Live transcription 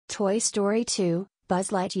Toy Story 2, Buzz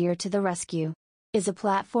Lightyear to the Rescue is a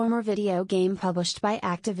platformer video game published by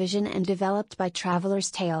Activision and developed by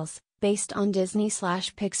Traveller's Tales, based on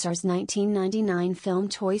Disney/Pixar's 1999 film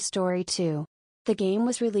Toy Story 2. The game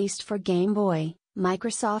was released for Game Boy,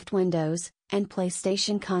 Microsoft Windows, and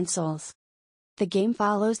PlayStation consoles. The game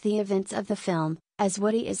follows the events of the film, as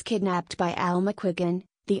Woody is kidnapped by Al McQuiggan,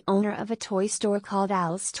 the owner of a toy store called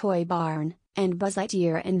Al's Toy Barn, and Buzz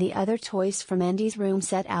Lightyear and the other toys from Andy's room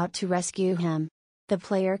set out to rescue him. The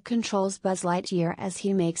player controls Buzz Lightyear as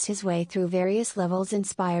he makes his way through various levels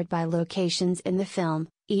inspired by locations in the film.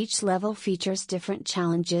 Each level features different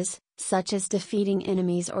challenges, such as defeating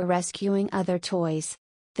enemies or rescuing other toys.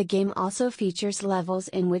 The game also features levels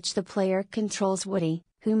in which the player controls Woody,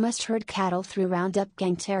 who must herd cattle through Roundup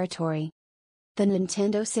gang territory. The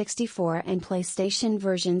Nintendo 64 and PlayStation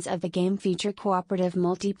versions of the game feature cooperative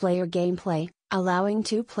multiplayer gameplay, allowing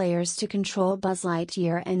two players to control Buzz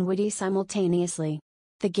Lightyear and Woody simultaneously.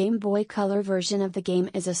 The Game Boy Color version of the game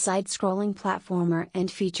is a side-scrolling platformer and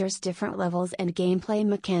features different levels and gameplay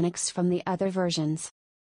mechanics from the other versions.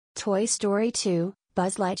 Toy Story 2,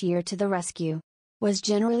 Buzz Lightyear to the Rescue was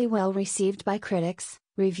generally well received by critics.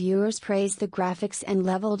 Reviewers praised the graphics and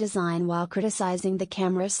level design while criticizing the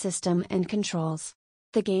camera system and controls.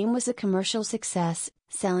 The game was a commercial success,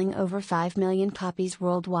 selling over 5 million copies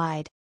worldwide.